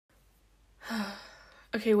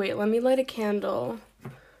Okay, wait, let me light a candle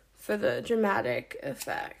for the dramatic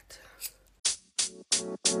effect.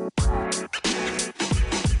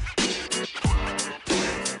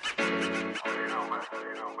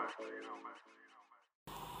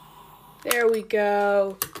 There we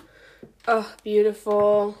go. Oh,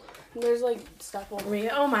 beautiful. There's like stuff over me.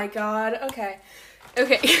 Oh my god. Okay.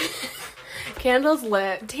 Candle's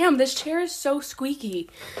lit. Damn, this chair is so squeaky.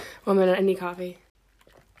 1 minute, I need coffee.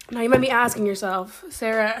 Now you might be asking yourself,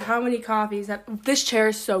 Sarah, how many coffees this chair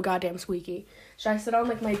is so goddamn squeaky. Should I sit on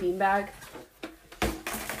like my beanbag?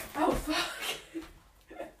 Oh fuck.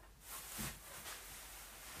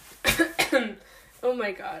 Oh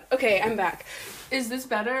my god. Okay, I'm back. Is this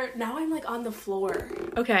better? Now I'm like on the floor.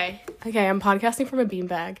 Okay, I'm podcasting from a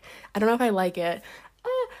beanbag. I don't know if I like it.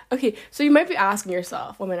 Okay, so you might be asking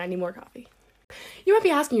yourself, 1 minute, I need more coffee. You might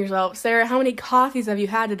be asking yourself, Sarah, how many coffees have you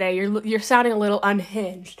had today? You're sounding a little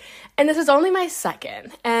unhinged. And this is only my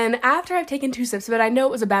second. And after I've taken 2 sips of it, I know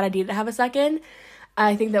it was a bad idea to have a second.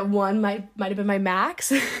 I think that one might have been my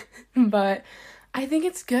max. But I think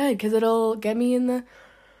it's good because it'll get me in the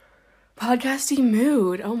podcasty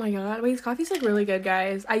mood. Oh my god. Wait, this coffee's like really good,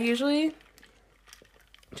 guys. I usually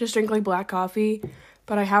just drink like black coffee,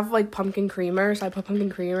 but I have like pumpkin creamer, so I put pumpkin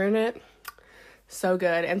creamer in it. So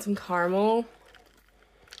good. And some caramel.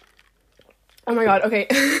 Oh my god, okay.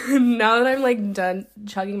 Now that I'm like done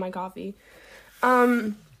chugging my coffee,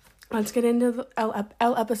 let's get into the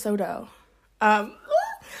El Episodo.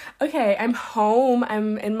 Okay, I'm home.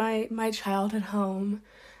 I'm in my childhood home.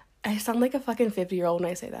 I sound like a fucking 50-year-old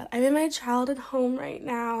when I say that. I'm in my childhood home right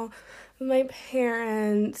now with my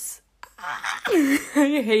parents.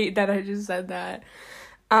 I hate that I just said that.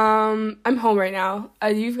 I'm home right now.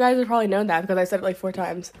 You guys have probably known that because I said it like 4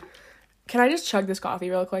 times. Can I just chug this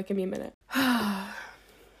coffee real quick? Give me a minute.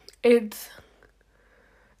 It's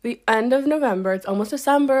the end of November. It's almost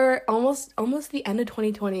December. Almost the end of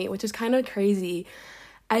 2020, which is kind of crazy.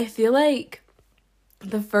 I feel like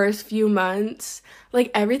the first few months,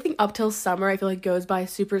 like everything up till summer, I feel like goes by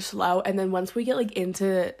super slow. And then once we get like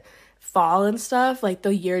into fall and stuff, like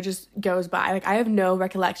the year just goes by. Like I have no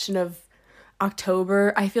recollection of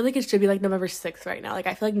October. I feel like it should be like November 6th right now. Like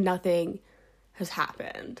I feel like nothing has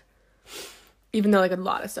happened. Even though like a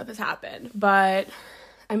lot of stuff has happened. But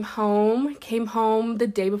I'm home. Came home the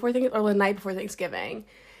day before or the night before Thanksgiving.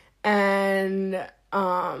 And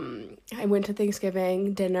I went to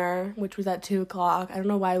Thanksgiving dinner, which was at 2:00. I don't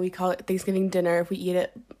know why we call it Thanksgiving dinner if we eat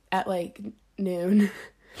it at like noon.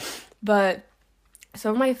 But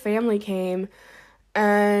some of my family came,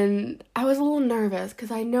 and I was a little nervous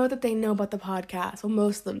because I know that they know about the podcast. Well,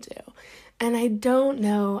 most of them do. And I don't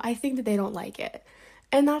know. I think that they don't like it.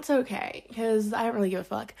 And that's okay, because I don't really give a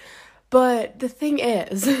fuck. But the thing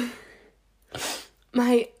is,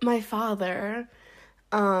 my father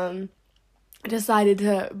decided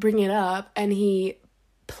to bring it up, and he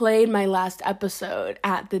played my last episode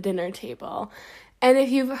at the dinner table. And if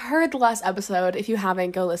you've heard the last episode, if you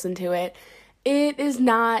haven't, go listen to it. It is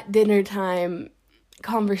not dinner time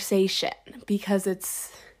conversation, because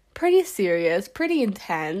it's pretty serious, pretty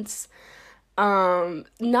intense.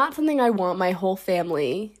 Not something I want my whole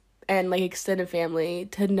family and like extended family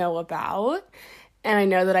to know about. And I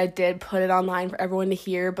know that I did put it online for everyone to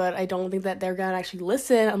hear, but I don't think that they're gonna actually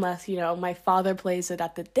listen unless, you know, my father plays it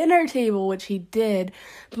at the dinner table, which he did.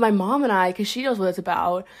 But my mom and I, because she knows what it's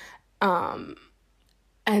about, and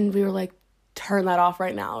we were like, turn that off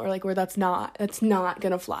right now. Or like, that's not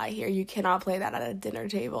gonna fly here. You cannot play that at a dinner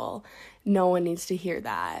table. No one needs to hear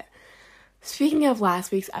that. Speaking of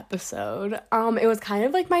last week's episode, it was kind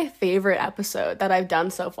of like my favorite episode that I've done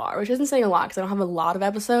so far, which isn't saying a lot because I don't have a lot of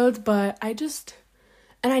episodes, but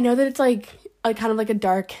and I know that it's like kind of like a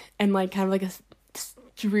dark and like kind of like a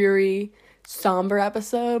dreary, somber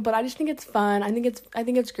episode, but I just think it's fun. I think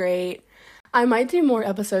it's great. I might do more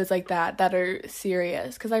episodes like that are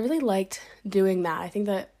serious because I really liked doing that. I think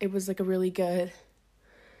that it was like a really good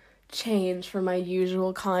change from my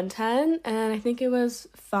usual content, and I think it was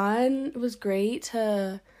fun. It was great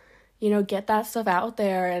to, you know, get that stuff out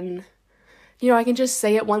there, and, you know, I can just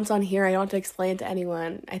say it once on here. I don't have to explain it to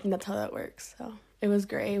anyone. I think that's how that works. So it was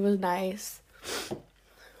great. It was nice.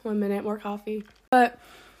 1 minute, more coffee. But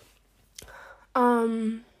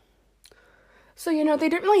so, you know, they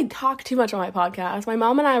didn't really talk too much on my podcast. My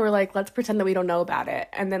mom and I were like, let's pretend that we don't know about it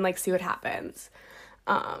and then like see what happens.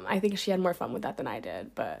 I think she had more fun with that than I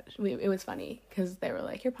did, but it was funny because they were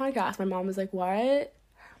like, your podcast. My mom was like, what?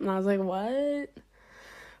 And I was like, what?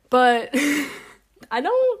 But I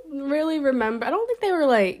don't really remember. I don't think they were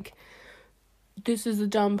like this is a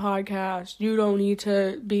dumb podcast. You don't need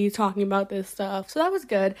to be talking about this stuff. So that was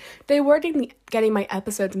good. They were getting my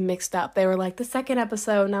episodes mixed up. They were like, the second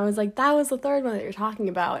episode, and I was like, that was the third one that you're talking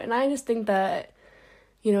about. And I just think that,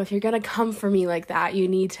 you know, if you're going to come for me like that, you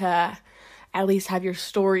need to at least have your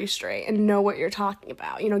story straight and know what you're talking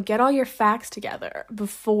about. You know, get all your facts together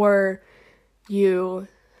before you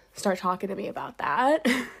start talking to me about that.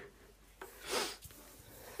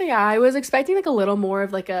 Yeah, I was expecting like a little more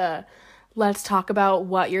of like a let's talk about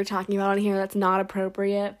what you're talking about on here that's not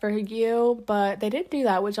appropriate for you, but they didn't do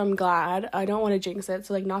that, which I'm glad. I don't want to jinx it,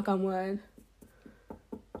 so like knock on wood.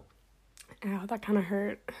 Ow, that kind of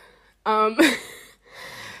hurt. So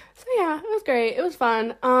yeah, it was great. It was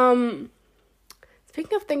fun.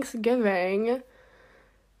 Speaking of Thanksgiving,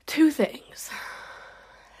 two things.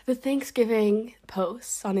 The Thanksgiving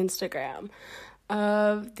posts on Instagram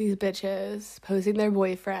of these bitches posting their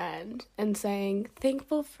boyfriend and saying,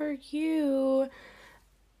 thankful for you.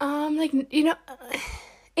 Like, you know,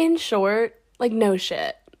 in short, like, no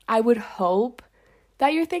shit. I would hope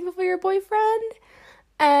that you're thankful for your boyfriend.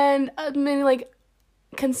 And I mean, like,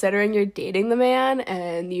 considering you're dating the man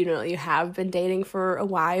and, you know, you have been dating for a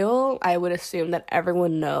while, I would assume that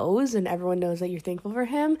everyone knows and everyone knows that you're thankful for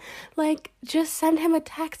him. Like, just send him a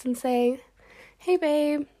text and say, hey,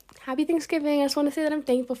 babe, happy Thanksgiving. I just want to say that I'm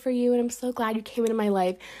thankful for you and I'm so glad you came into my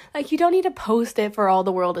life. Like, you don't need to post it for all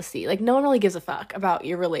the world to see. Like, no one really gives a fuck about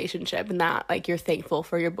your relationship and that, like, you're thankful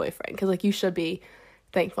for your boyfriend. Because, like, you should be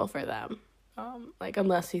thankful for them. Like,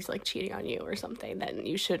 unless he's, like, cheating on you or something, then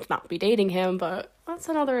you should not be dating him. But that's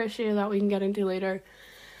another issue that we can get into later.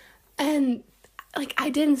 And, like,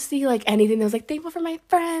 I didn't see, like, anything that was, like, thankful for my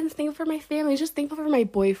friends, thankful for my family, just thankful for my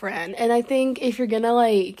boyfriend. And I think if you're gonna,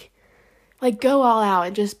 like, go all out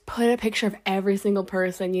and just put a picture of every single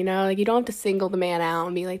person, you know? Like, you don't have to single the man out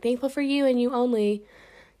and be, like, thankful for you and you only.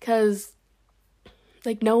 Because,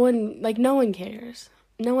 like, no one cares.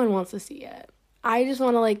 No one wants to see it. I just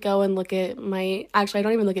want to, like, go and look at actually, I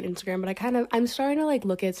don't even look at Instagram, but I'm starting to, like,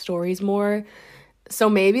 look at stories more. So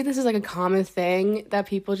maybe this is, like, a common thing that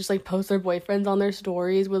people just, like, post their boyfriends on their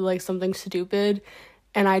stories with, like, something stupid.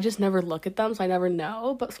 And I just never look at them, so I never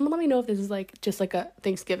know. But someone let me know if this is, like, just, like, a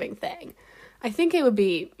Thanksgiving thing. I think it would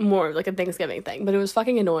be more like a Thanksgiving thing, but it was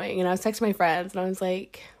fucking annoying. And I was texting my friends, and I was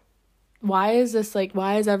like, why is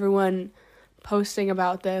everyone posting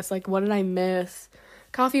about this? Like, what did I miss?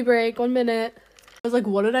 Coffee break, 1 minute. I was like,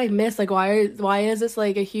 what did I miss? Like, why is this,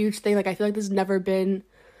 like, a huge thing? Like, I feel like there's never been,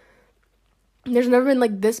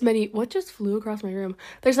 like, this many, what just flew across my room?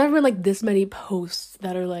 There's never been, like, this many posts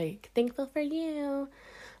that are, like, thankful for you.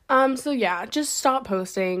 So yeah, just stop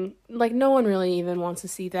posting. Like, no one really even wants to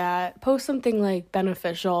see that. Post something, like,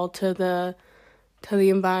 beneficial to the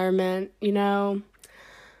environment, you know?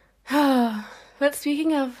 But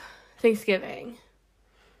speaking of Thanksgiving,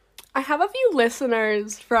 I have a few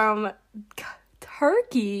listeners from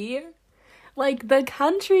Turkey, like the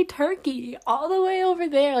country Turkey, all the way over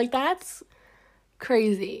there. Like, that's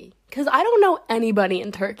crazy, because I don't know anybody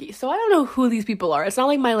in Turkey, so I don't know who these people are. It's not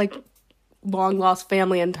like my, like, long lost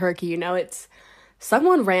family in Turkey, you know? It's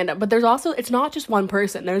someone random, but there's also, it's not just one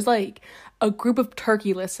person. There's, like, a group of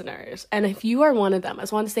Turkey listeners, and if you are one of them, I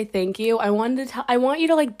just wanted to say thank you. I want you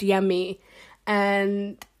to, like, DM me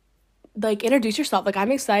and, like, introduce yourself. Like,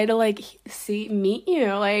 I'm excited to, like, meet you,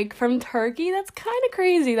 like, from Turkey. That's kind of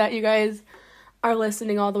crazy that you guys are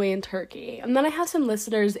listening all the way in Turkey. And then I have some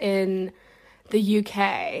listeners in the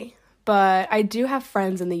UK, but I do have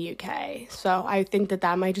friends in the UK, so I think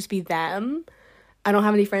that might just be them. I don't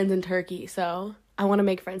have any friends in Turkey, so I want to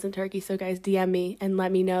make friends in Turkey. So guys, DM me and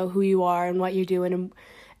let me know who you are and what you're doing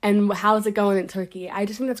and how's it going in Turkey. I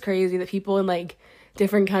just think that's crazy that people in, like,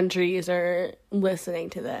 different countries are listening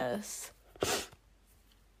to this.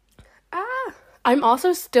 I'm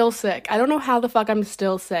also still sick. I don't know how the fuck I'm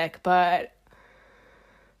still sick, but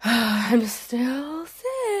I'm still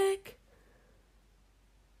sick.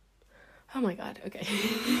 Oh my god, okay.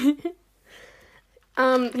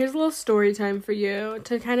 Here's a little story time for you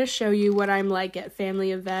to kind of show you what I'm like at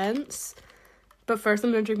family events. But first,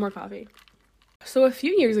 I'm gonna drink more coffee. So a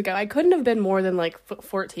few years ago, I couldn't have been more than, like,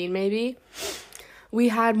 14 maybe, we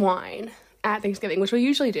had wine at Thanksgiving, which we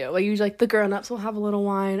usually do. Like, usually, like, the grown-ups will have a little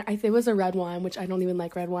wine. It was a red wine, which I don't even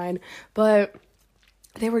like red wine, but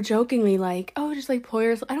they were jokingly like, oh, just, like, pour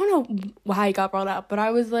yourself, I don't know why it got brought up, but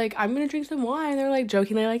I was like, I'm gonna drink some wine. They were, like,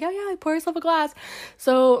 jokingly like, oh yeah, like, pour yourself a glass.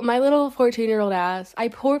 So my little 14-year-old ass, I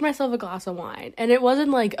poured myself a glass of wine, and it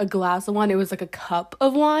wasn't, like, a glass of wine, it was, like, a cup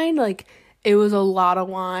of wine. Like, it was a lot of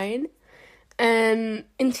wine. And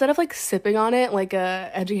instead of, like, sipping on it like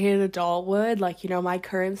a educated adult would, like, you know, my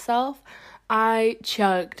current self, I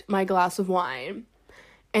chugged my glass of wine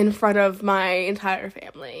in front of my entire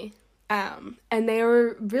family. And they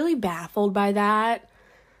were really baffled by that.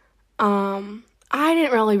 I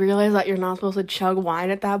didn't really realize that you're not supposed to chug wine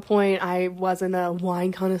at that point. I wasn't a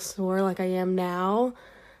wine connoisseur like I am now.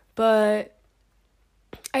 But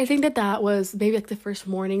I think that was maybe like the first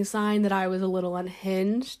warning sign that I was a little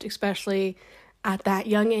unhinged, especially at that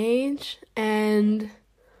young age. And,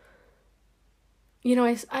 you know,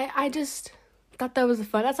 I just thought that was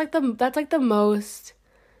fun. That's like the most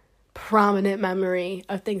prominent memory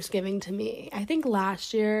of Thanksgiving to me. I think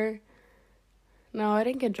last year, no, I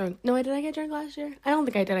didn't get drunk. No, did I get drunk last year? I don't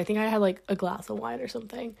think I did. I think I had like a glass of wine or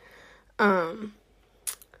something. But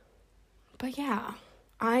yeah,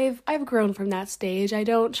 I've grown from that stage. I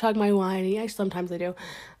don't chug my wine. Sometimes I do.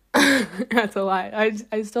 That's a lie.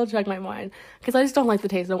 I still chug my wine because I just don't like the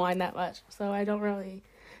taste of wine that much. So I don't really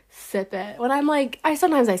sip it. When I'm like,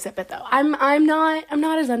 sometimes I sip it though. I'm not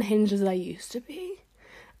as unhinged as I used to be.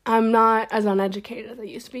 I'm not as uneducated as I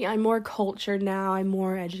used to be. I'm more cultured now. I'm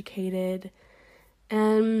more educated.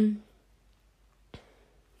 But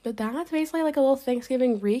that's basically like a little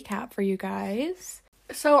Thanksgiving recap for you guys.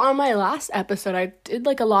 So on my last episode, I did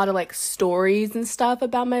like a lot of like stories and stuff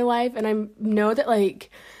about my life. And I know that like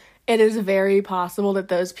it is very possible that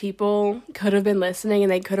those people could have been listening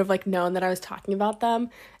and they could have like known that I was talking about them.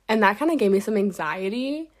 And that kind of gave me some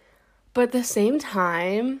anxiety. But at the same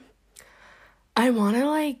time, I want to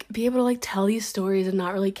like be able to like tell these stories and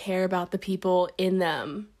not really care about the people in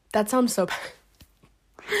them. That sounds so bad.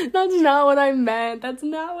 That's not what I meant.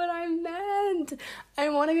 I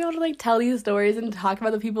want to be able to like tell these stories and talk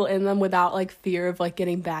about the people in them without like fear of like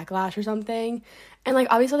getting backlash or something. And like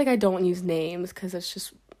obviously like I don't use names because it's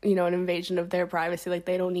just, you know, an invasion of their privacy. Like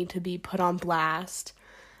they don't need to be put on blast.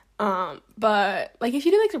 But like if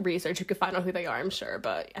you do like some research, you could find out who they are, I'm sure.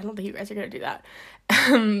 But I don't think you guys are gonna do that.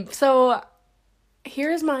 So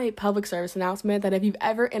here's my public service announcement that if you've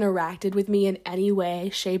ever interacted with me in any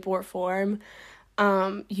way, shape, or form,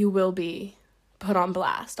 you will be put on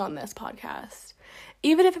blast on this podcast.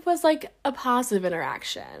 Even if it was like a positive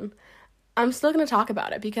interaction, I'm still going to talk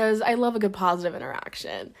about it because I love a good positive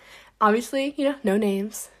interaction. Obviously, you know, no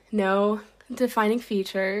names, no defining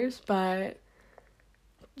features, but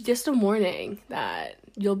just a warning that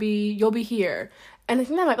you'll be here. And I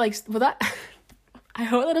think that might like, I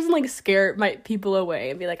hope that doesn't like scare my people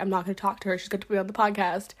away and be like, I'm not going to talk to her. She's going to be on the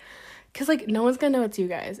podcast. Because like no one's going to know it's you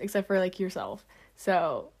guys except for like yourself.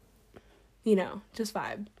 So, you know, just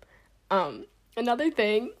vibe. Another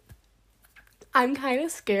thing, I'm kind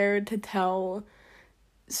of scared to tell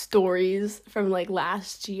stories from like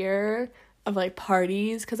last year of like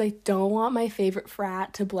parties because I don't want my favorite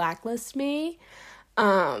frat to blacklist me.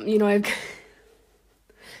 You know,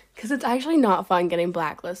 because it's actually not fun getting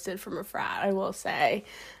blacklisted from a frat, I will say.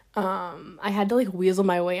 I had to like weasel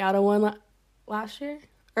my way out of one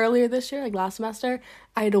earlier this year, like last semester.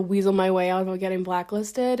 I had to weasel my way out of getting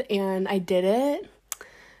blacklisted, and I did it.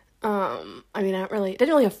 I mean, it didn't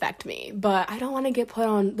really affect me, but I don't want to get put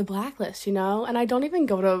on the blacklist, you know? And I don't even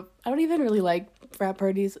really like frat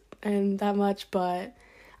parties and that much, but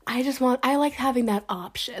I like having that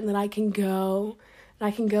option that I can go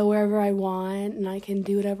wherever I want, and I can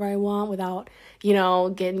do whatever I want without, you know,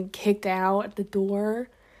 getting kicked out at the door.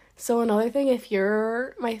 So another thing, if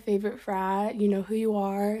you're my favorite frat, you know who you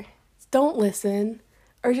are, don't listen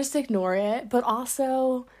or just ignore it. But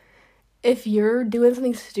also, if you're doing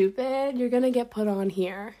something stupid, you're going to get put on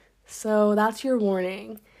here. So that's your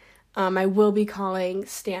warning. I will be calling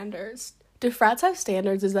standards. Do frats have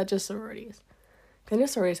standards? Is that just sororities? I know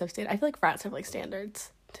sororities have standards. I feel like frats have like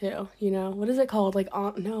standards too, you know? What is it called?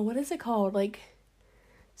 What is it called? Like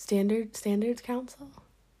standards council?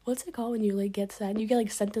 What's it called when you like get sent? You get like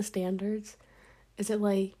sent to standards. Is it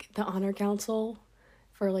like the honor council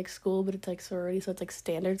for like school, but it's like sorority, so it's like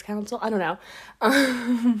standards council? I don't know.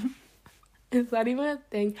 Is that even a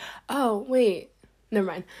thing? Oh wait, never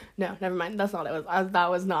mind. No, never mind. That's not it. That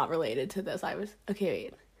was not related to this. Okay.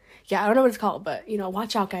 Wait. Yeah, I don't know what it's called, but you know,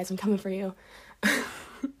 watch out, guys. I'm coming for you.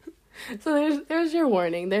 So there's your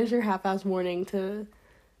warning. There's your half-ass warning to,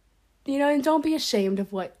 you know, and don't be ashamed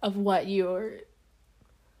of what you're.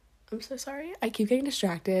 I'm so sorry. I keep getting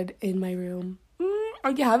distracted in my room.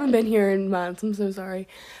 I haven't been here in months. I'm so sorry.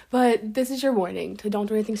 But this is your warning to don't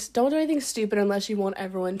do anything stupid unless you want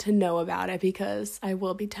everyone to know about it, because I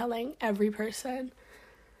will be telling every person.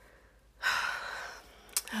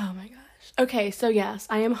 Oh my gosh. Okay, so yes,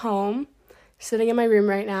 I am home, sitting in my room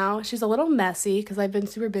right now. She's a little messy because I've been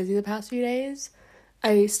super busy the past few days.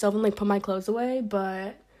 I still haven't put my clothes away,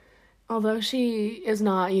 but although she is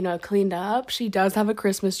not, you know, cleaned up, she does have a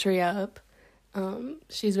Christmas tree up.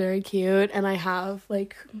 She's very cute, and I have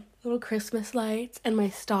like little Christmas lights and my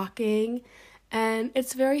stocking, and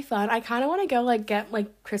it's very fun. I kind of want to go like get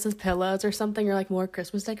like Christmas pillows or something, or like more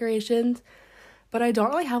Christmas decorations, but I don't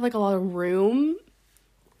really have like a lot of room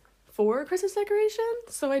for Christmas decorations,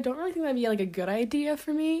 so I don't really think that'd be like a good idea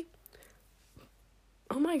for me.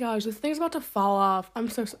 Oh my gosh, this thing's about to fall off.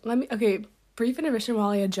 Okay, brief intermission while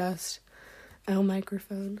I adjust. Oh,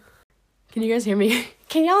 microphone. Can you guys hear me?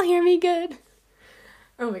 Can y'all hear me good?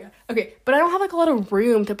 Oh my god. Okay, but I don't have like a lot of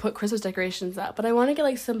room to put Christmas decorations up, but I want to get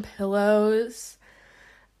like some pillows.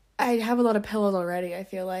 I have a lot of pillows already, I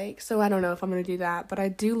feel like, so I don't know if I'm going to do that, but I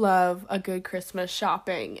do love a good Christmas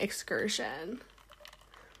shopping excursion.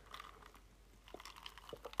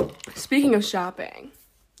 Speaking of shopping,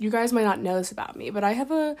 you guys might not know this about me, but I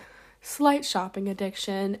have a slight shopping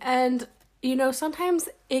addiction, and you know, sometimes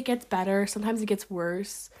it gets better, sometimes it gets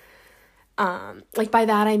worse. Like by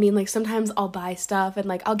that I mean like sometimes I'll buy stuff and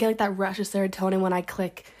like I'll get like that rush of serotonin when I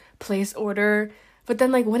click place order, but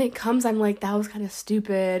then like when it comes I'm like, that was kind of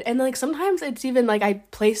stupid. And like sometimes it's even like I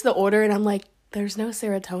place the order and I'm like, there's no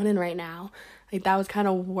serotonin right now, like that was kind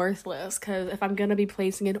of worthless, because if I'm gonna be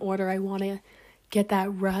placing an order I want to get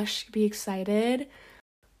that rush, be excited.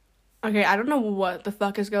 Okay, I don't know what the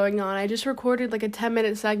fuck is going on. I just recorded like a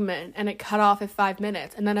 10-minute segment and it cut off at 5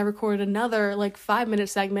 minutes. And then I recorded another like 5-minute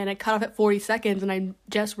segment and it cut off at 40 seconds. And I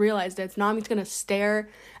just realized it. So now I'm just going to stare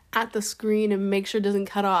at the screen and make sure it doesn't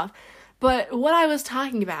cut off. But what I was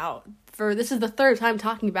talking about, this is the third time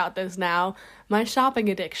talking about this now, my shopping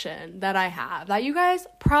addiction that I have, that you guys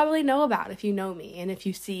probably know about if you know me and if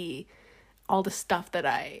you see all the stuff that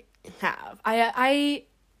I have. I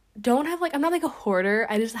don't have like, I'm not like a hoarder.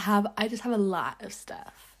 I just have a lot of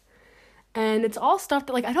stuff. And it's all stuff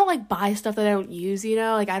that like, I don't like buy stuff that I don't use, you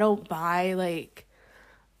know? Like I don't buy like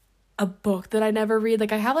a book that I never read.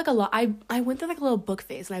 Like I have like a lot, I went through like a little book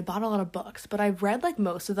phase and I bought a lot of books, but I've read like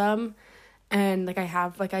most of them. And like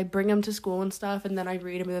I bring them to school and stuff, and then I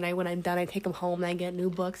read them, and then when I'm done I take them home and I get new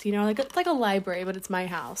books, you know? Like it's like a library, but it's my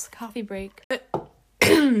house. Coffee break.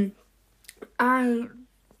 I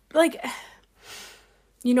like,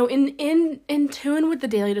 you know, in tune with the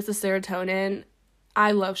daily dose of serotonin,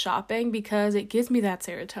 I love shopping because it gives me that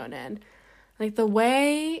serotonin. Like the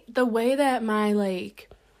way that my like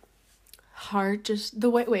heart just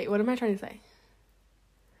wait, what am I trying to say?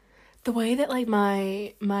 The way that like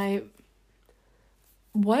my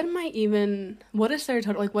what is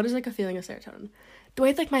serotonin? Like what is like a feeling of serotonin? The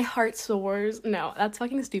way like my heart soars. No, that's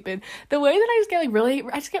fucking stupid. The way that I just get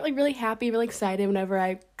really happy, really excited whenever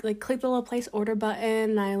I like click the little place order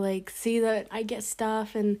button and I like see that I get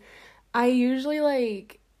stuff, and I usually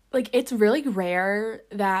like it's really rare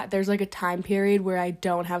that there's like a time period where I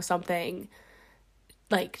don't have something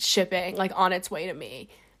like shipping like on its way to me.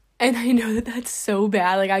 And I know that that's so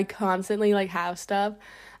bad. Like I constantly like have stuff.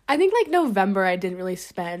 I think like November I didn't really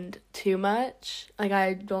spend too much. Like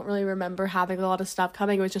I don't really remember having a lot of stuff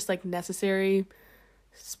coming. It was just like necessary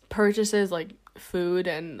purchases, like food,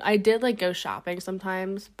 and I did like go shopping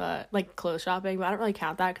sometimes, but like clothes shopping, but I don't really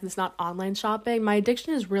count that because it's not online shopping. My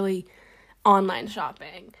addiction is really online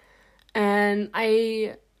shopping. And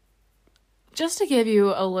I, just to give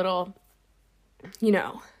you a little, you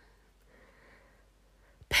know,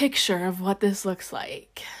 picture of what this looks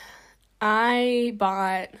like, I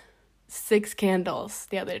bought 6 candles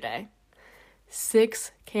the other day.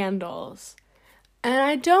 6 candles.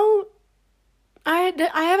 And I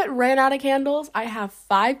haven't ran out of candles. I have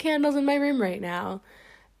 5 candles in my room right now.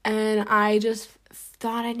 And I just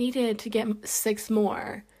thought I needed to get 6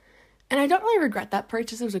 more. And I don't really regret that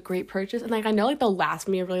purchase. It was a great purchase. And like I know like they'll last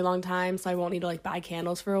me a really long time, so I won't need to like buy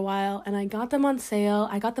candles for a while. And I got them on sale.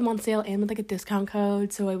 I got them on sale and with like a discount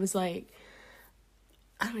code. So it was like,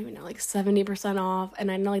 I don't even know, like 70% off.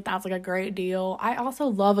 And I know like that's like a great deal. I also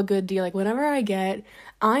love a good deal. Like whenever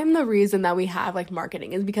I'm the reason that we have like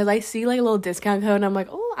marketing is because I see like a little discount code and I'm like,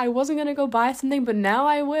 oh, I wasn't going to go buy something, but now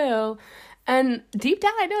I will. And deep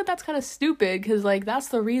down, I know that's kind of stupid because like that's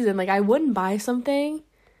the reason. Like I wouldn't buy something,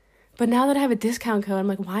 but now that I have a discount code, I'm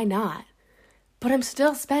like, why not? But I'm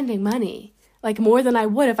still spending money, like more than I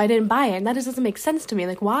would if I didn't buy it. And that just doesn't make sense to me.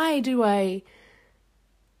 Like, why do I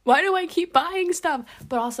keep buying stuff?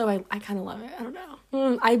 But also, I kind of love it. I don't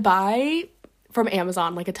know. I buy from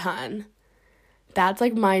Amazon, like, a ton. That's,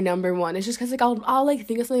 like, my number one. It's just because, like, I'll like,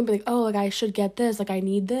 think of something, but, like, oh, like, I should get this. Like, I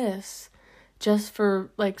need this. Just for,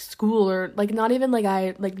 like, school or, like, not even,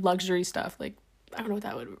 like, luxury stuff. Like, I don't know what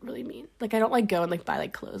that would really mean. Like, I don't, like, go and, like, buy,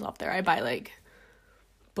 like, clothes off there. I buy, like,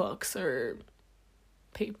 books or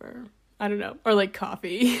paper. I don't know. Or, like,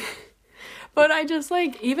 coffee. But I just,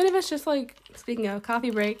 like, even if it's just, like, speaking of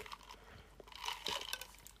coffee break,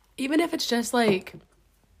 Even if it's just like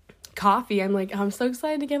coffee, I'm like, I'm so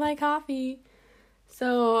excited to get my coffee.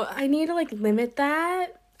 So I need to like limit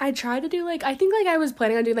that. I tried to do like, I think like I was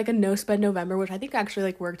planning on doing like a no spend November, which I think actually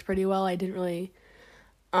like worked pretty well. I didn't really,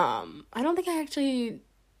 I don't think I actually,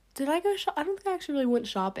 did I go shop? I don't think I actually really went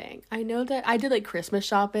shopping. I know that I did like Christmas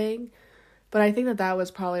shopping, but I think that that was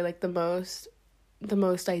probably like the most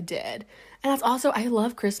I did. And that's also, I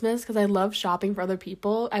love Christmas because I love shopping for other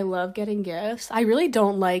people. I love getting gifts. I really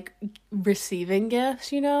don't like receiving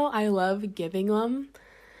gifts, you know? I love giving them.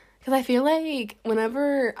 Because I feel like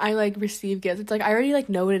whenever I like receive gifts, it's like I already like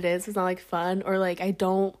know what it is. It's not like fun, or like I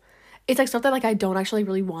don't, it's like stuff that like I don't actually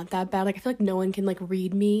really want that bad. Like I feel like no one can like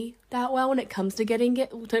read me that well when it comes to when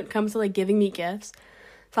it comes to like giving me gifts.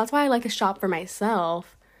 So that's why I like to shop for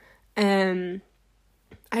myself. And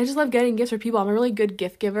I just love getting gifts for people. I'm a really good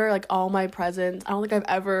gift giver. Like all my presents, I don't think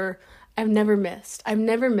I've never missed. I've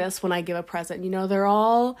never missed when I give a present. You know, they're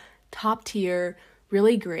all top tier,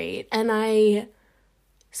 really great. And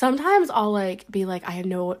sometimes I'll like be like, I have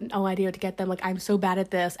no idea what to get them. Like I'm so bad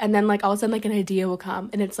at this. And then like all of a sudden like an idea will come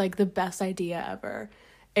and it's like the best idea ever.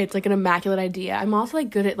 It's like an immaculate idea. I'm also like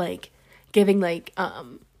good at like giving like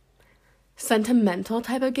sentimental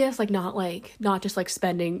type of gifts, like not just like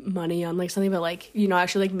spending money on like something, but like, you know,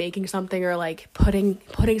 actually like making something or like putting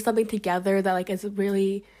something together that like is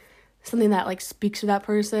really something that like speaks to that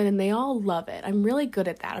person, and they all love it. I'm really good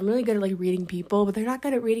at that. I'm really good at like reading people, but they're not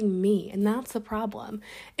good at reading me, and that's the problem.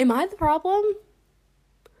 Am I the problem?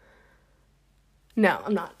 No,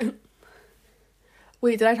 I'm not.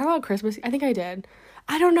 Wait, did I talk about Christmas? I think I did.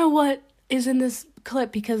 I don't know what is in this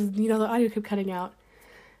clip because, you know, the audio kept cutting out.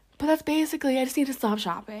 But that's basically, I just need to stop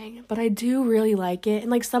shopping. But I do really like it.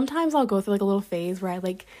 And like sometimes I'll go through like a little phase where I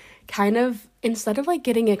like kind of, instead of like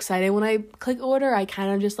getting excited when I click order, I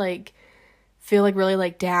kind of just like feel like really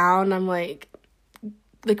like down. I'm like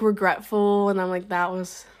regretful, and I'm like, that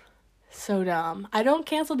was so dumb. I don't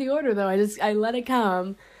cancel the order though. I let it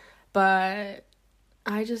come. But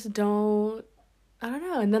I just I don't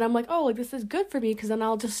know. And then I'm like, oh, like this is good for me because then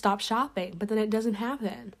I'll just stop shopping. But then it doesn't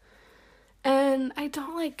happen. And I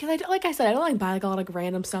don't like, because I don't, like I said, I don't like buy like a lot of like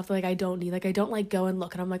random stuff that like I don't need. Like I don't like go and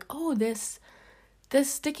look and I'm like, oh, this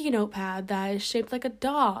sticky notepad that is shaped like a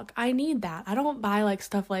dog. I need that. I don't buy like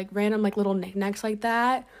stuff like random like little knickknacks like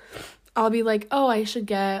that. I'll be like, oh, I should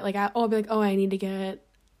get like, I'll be like, oh, I need to get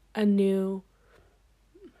a new,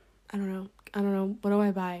 I don't know, what do I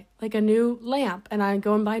buy? Like a new lamp, and I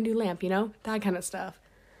go and buy a new lamp, you know, that kind of stuff.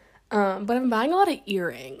 But I'm buying a lot of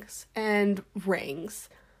earrings and rings,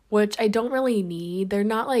 which I don't really need. They're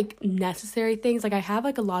not like necessary things. Like I have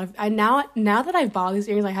like a lot of, now that I've bought these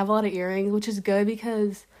earrings, I have a lot of earrings, which is good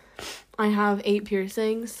because I have 8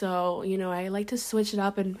 piercings. So, you know, I like to switch it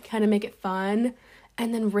up and kind of make it fun.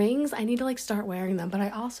 And then rings, I need to like start wearing them, but I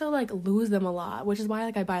also like lose them a lot, which is why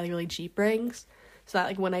like I buy like really cheap rings so that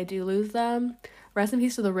like when I do lose them, rest in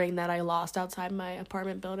peace to the ring that I lost outside my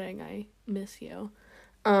apartment building. I miss you.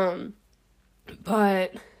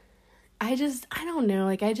 But I don't know,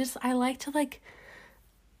 like I like to like,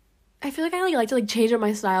 I feel like I like to like change up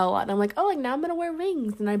my style a lot, and I'm like, oh, like now I'm gonna wear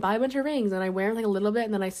rings, and I buy a bunch of rings and I wear them like a little bit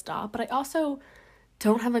and then I stop. But I also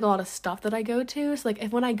don't have like a lot of stuff that I go to, so like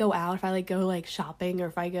when I go out, if I like go like shopping or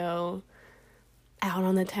if I go out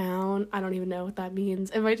on the town, I don't even know what that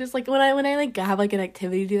means. If I just like when I like have like an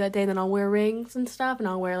activity to do that day, then I'll wear rings and stuff and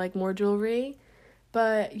I'll wear like more jewelry.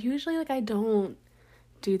 But usually like I don't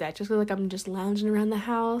do that just 'cause like I'm just lounging around the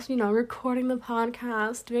house, you know, recording the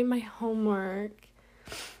podcast, doing my homework.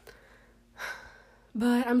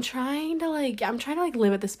 But I'm trying to like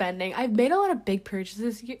limit the spending. I've made a lot of big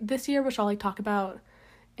purchases this year, which I'll like talk about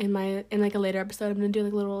in like a later episode. I'm gonna do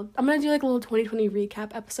like a little 2020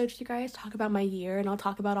 recap episode to you guys, talk about my year, and I'll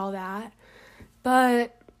talk about all that.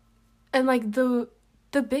 But and like the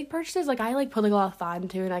big purchases, like I like put like a lot of thought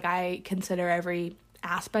into, and like I consider every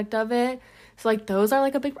aspect of it. So like those are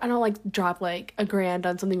like a big, I don't like drop like $1,000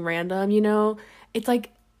 on something random, you know. It's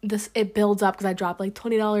like it builds up because I dropped like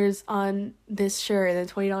 $20 on this shirt and then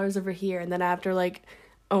 $20 over here, and then after like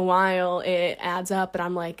a while it adds up and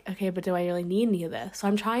I'm like, okay, but do I really need any of this? So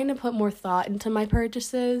I'm trying to put more thought into my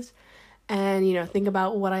purchases and, you know, think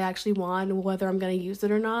about what I actually want and whether I'm going to use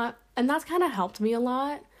it or not. And that's kind of helped me a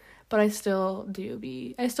lot, but I still do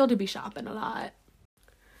be shopping a lot.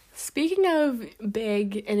 Speaking of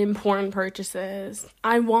big and important purchases,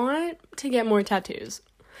 I want to get more tattoos.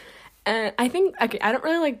 And I think, okay, I don't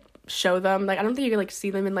really like show them. Like, I don't think you can like see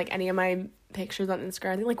them in like any of my pictures on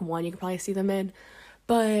Instagram. I think like one you can probably see them in.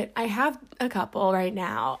 But I have a couple right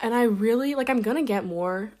now, and I really, like, I'm gonna get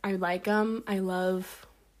more. I like them. I love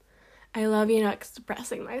I love, you know,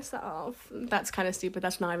 expressing myself. That's kind of stupid.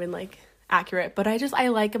 That's not even, like, accurate. But I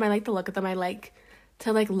like them. I like to look at them. I like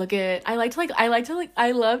to, like,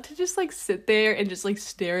 I love to just, like, sit there and just, like,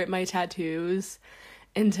 stare at my tattoos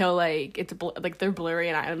until, like, like, they're blurry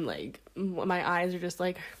and I'm, like, my eyes are just,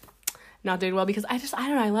 like, not doing well, because I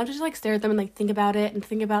don't know, I love to just, like, stare at them and, like, think about it and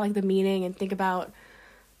think about, like, the meaning and think about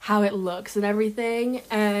how it looks and everything,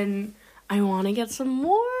 and I want to get some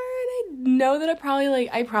more, and I know that I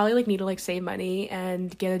probably need to, like, save money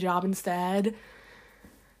and get a job instead,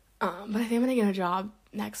 but I think I'm gonna get a job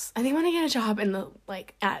in the,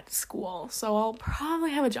 like, at school, so I'll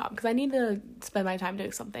probably have a job, because I need to spend my time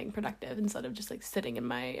doing something productive instead of just, like, sitting in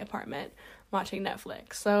my apartment watching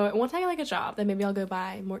Netflix. So once I get, like, a job, then maybe I'll go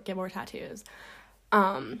get more tattoos.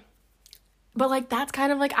 But, like, that's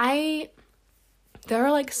kind of, like, there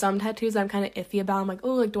are, like, some tattoos I'm kind of iffy about. I'm like,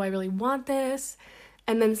 oh, like, do I really want this?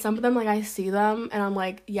 And then some of them, like, I see them and I'm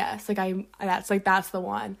like, yes, like, that's the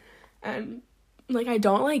one. And, like, okay,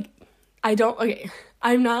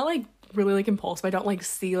 I'm not, like, really, like, impulsive. I don't, like,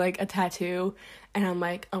 see, like, a tattoo and I'm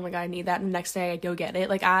like, oh my god, I need that, and the next day I go get it.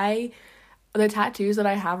 Like, the tattoos that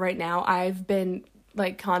I have right now, I've been,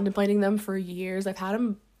 like, contemplating them for years. I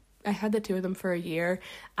had the two of them for a year.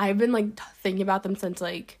 I've been, like, thinking about them since,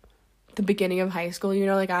 like, the beginning of high school, you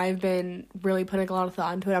know, like, I've been really putting a lot of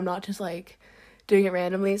thought into it. I'm not just, like, doing it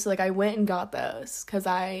randomly. So, like, I went and got those because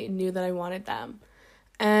I knew that I wanted them.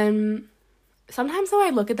 And sometimes, though, I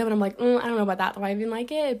look at them and I'm like, I don't know about that, do I even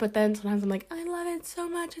like it? But then sometimes I'm like, I love it so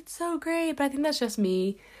much, it's so great. But I think that's just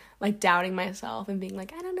me, like, doubting myself and being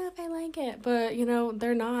like, I don't know if I like it. But, you know,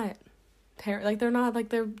 they're not they're not, like,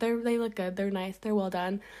 they look good, they're nice, they're well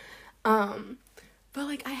done. But,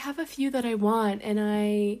 like, I have a few that I want, and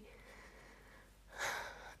I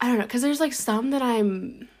don't know, because there's, like, some that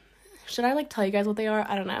should I, like, tell you guys what they are?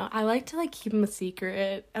 I don't know. I like to, like, keep them a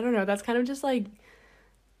secret. I don't know, that's kind of just, like,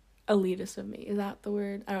 elitist of me. Is that the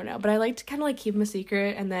word? I don't know. But I like to kind of, like, keep them a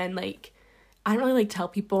secret, and then, like, I don't really, like, tell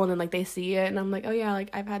people, and then, like, they see it, and I'm like, oh, yeah, like,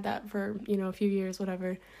 I've had that for, you know, a few years,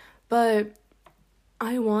 whatever. But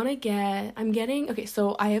okay,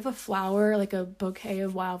 so I have a flower, like, a bouquet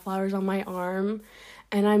of wildflowers on my arm,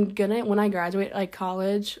 and when I graduate, like,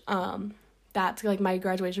 college, that's, like, my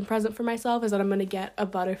graduation present for myself, is that I'm gonna get a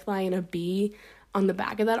butterfly and a bee on the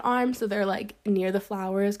back of that arm, so they're, like, near the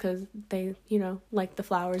flowers, because they, you know, like the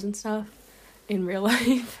flowers and stuff in real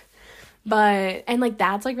life. But, and, like,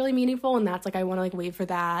 that's, like, really meaningful, and that's, like, I want to, like, wait for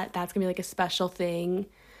that. That's gonna be, like, a special thing,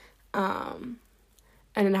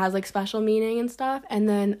 and it has, like, special meaning and stuff. And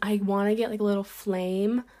then I want to get, like, a little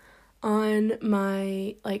flame on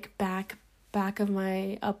my, like, back of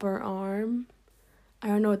my upper arm. I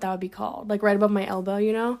don't know what that would be called, like, right above my elbow,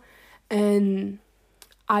 you know? And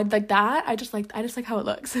I'd like that. I just like how it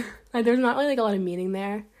looks. Like, there's not really, like, a lot of meaning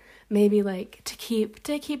there. Maybe, like, to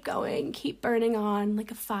keep going, keep burning on,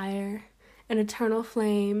 like, a fire, an eternal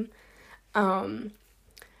flame. And,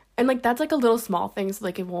 like, that's, like, a little small thing, so,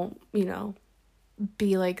 like, it won't, you know,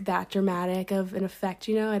 be, like, that dramatic of an effect,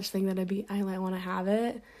 you know? I just think that I want to have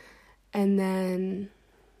it. And then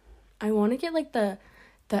I want to get, like, the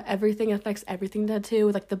everything affects everything tattoo,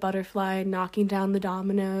 with, like, the butterfly knocking down the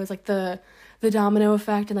dominoes, like, the domino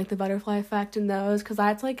effect and, like, the butterfly effect in those, because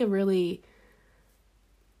that's, like, a really,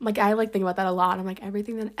 like, I, like, think about that a lot. I'm like,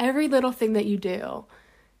 every little thing that you do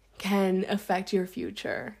can affect your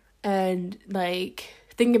future. And, like,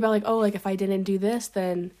 thinking about, like, oh, like, if I didn't do this,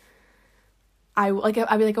 then I'd be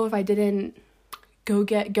like, oh, if I didn't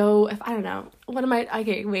if I don't know,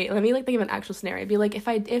 okay, wait, let me, like, think of an actual scenario. It'd be like, if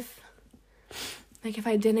I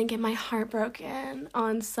didn't get my heart broken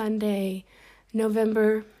on Sunday,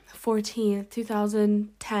 November 14th,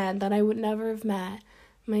 2010, then I would never have met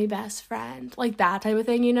my best friend. Like, that type of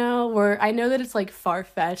thing, you know? Where I know that it's, like,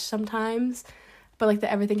 far-fetched sometimes, but, like,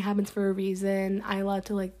 that everything happens for a reason. I love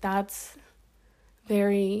to, like, that's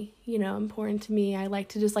very, you know, important to me. I like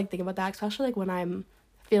to just, like, think about that, especially, like, when I'm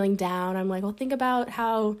feeling down. I'm like, well, think about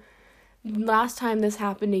how last time this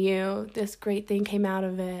happened to you, this great thing came out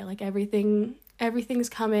of it. Like, everything happens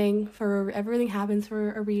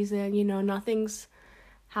for a reason, you know, nothing's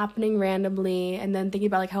happening randomly. And then thinking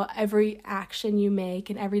about, like, how every action you make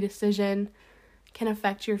and every decision can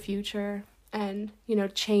affect your future and, you know,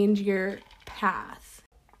 change your path.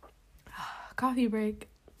 Coffee break.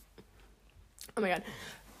 Oh my god.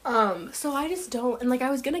 So I just don't, and, like, I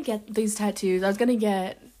was gonna get these tattoos. I was gonna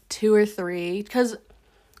get 2 or 3, because,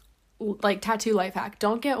 like, tattoo life hack,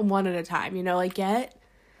 don't get one at a time, you know, like,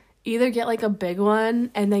 either get, like, a big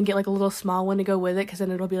one and then get, like, a little small one to go with it, because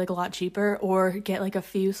then it'll be, like, a lot cheaper, or get, like, a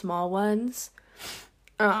few small ones.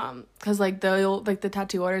 Because, like, the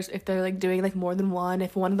tattoo artists, if they're, like, doing, like, more than one,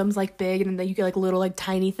 if one of them's, like, big and then you get, like, a little, like,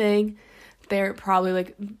 tiny thing, they're probably,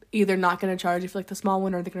 like, either not gonna charge you for, like, the small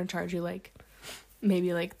one, or they're gonna charge you, like,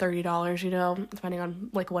 maybe, like, $30, you know, depending on,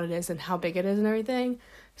 like, what it is and how big it is and everything.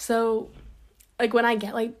 So, like, when I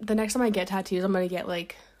get, like, the next time I get tattoos, I'm gonna get,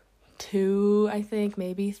 like, 2, I think,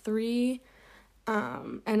 maybe 3.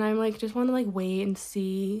 And I'm, like, just want to, like, wait and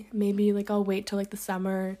see. Maybe, like, I'll wait till, like, the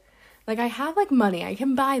summer. Like, I have, like, money. I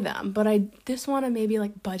can buy them. But I just want to maybe,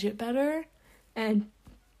 like, budget better and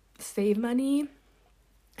save money.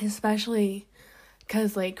 Especially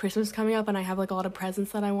because, like, Christmas is coming up and I have, like, a lot of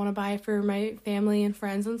presents that I want to buy for my family and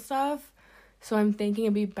friends and stuff. So I'm thinking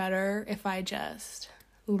it'd be better if I just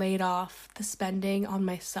laid off the spending on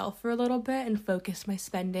myself for a little bit and focus my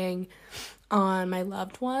spending on my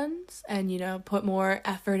loved ones, and, you know, put more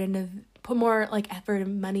like effort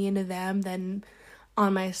and money into them than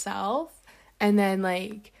on myself. And then,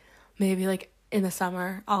 like, maybe, like, in the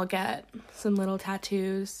summer I'll get some little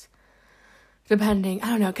tattoos, depending, I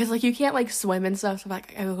don't know, because, like, you can't, like, swim and stuff, so if,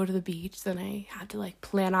 like, I go to the beach, then I have to, like,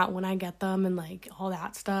 plan out when I get them and, like, all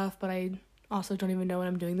that stuff. But I also don't even know what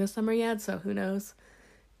I'm doing this summer yet, so who knows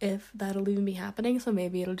if that'll even be happening. So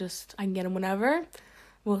maybe I can get them whenever.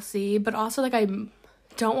 We'll see. But also, like, I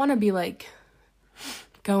don't want to be, like,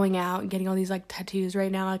 going out and getting all these, like, tattoos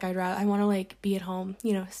right now. Like, I want to, like, be at home,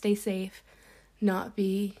 you know, stay safe, not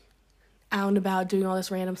be out and about doing all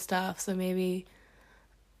this random stuff. So maybe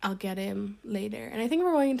I'll get him later. And I think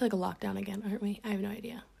we're going into, like, a lockdown again, aren't we? I have no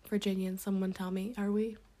idea. Virginian, someone tell me, are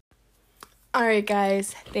we? Alright,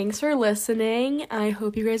 guys, thanks for listening. I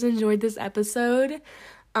hope you guys enjoyed this episode.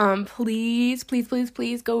 Please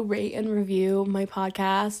go rate and review my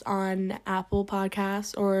podcast on Apple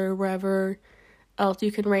Podcasts or wherever else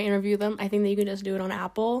you can rate and review them. I think that you can just do it on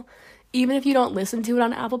Apple. Even if you don't listen to it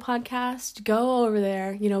on Apple Podcast, go over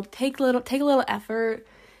there, you know, take a little effort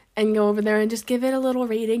and go over there and just give it a little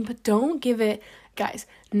rating, but don't give it, guys,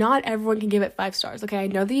 not everyone can give it 5 stars, okay? I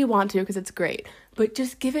know that you want to because it's great, but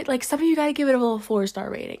just give it, like, some of you gotta give it a little 4-star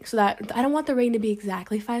rating, so that I don't want the rating to be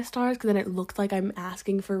exactly 5 stars, because then it looks like I'm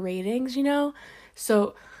asking for ratings, you know?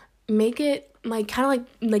 So make it, like, kind of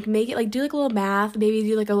like make it, like, do, like, a little math, maybe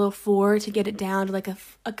do, like, a little 4 to get it down to, like, a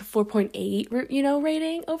 4.8, you know,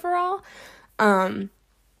 rating overall.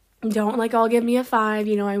 Don't, like, all give me a 5,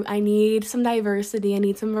 you know, I need some diversity, I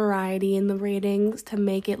need some variety in the ratings to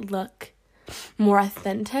make it look more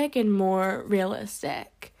authentic and more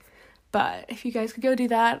realistic. But if you guys could go do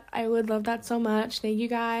that, I would love that so much. Thank you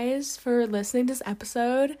guys for listening to this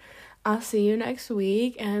episode. I'll see you next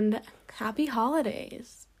week, and happy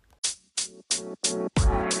holidays.